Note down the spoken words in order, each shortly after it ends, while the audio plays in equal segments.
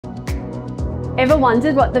Ever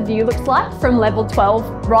wondered what the view looks like from level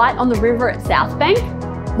 12 right on the river at South Bank?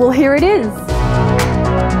 Well, here it is.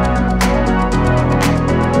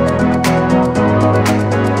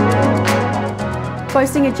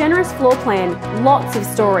 Boasting a generous floor plan, lots of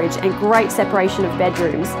storage and great separation of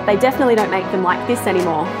bedrooms, they definitely don't make them like this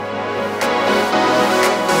anymore.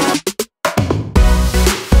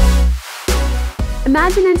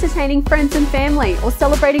 Imagine entertaining friends and family or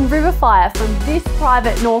celebrating river fire from this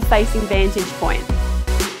private north-facing vantage point.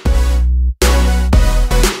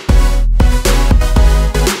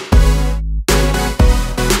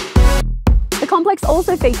 The complex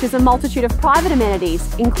also features a multitude of private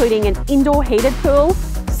amenities, including an indoor heated pool,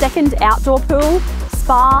 second outdoor pool,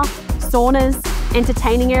 spa, saunas,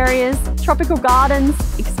 entertaining areas, tropical gardens,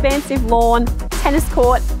 expansive lawn, tennis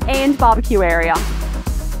court and barbecue area.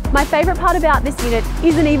 My favourite part about this unit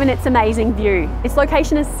isn't even its amazing view. Its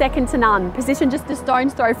location is second to none, positioned just a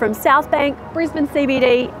stone's throw from South Bank, Brisbane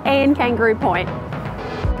CBD and Kangaroo Point.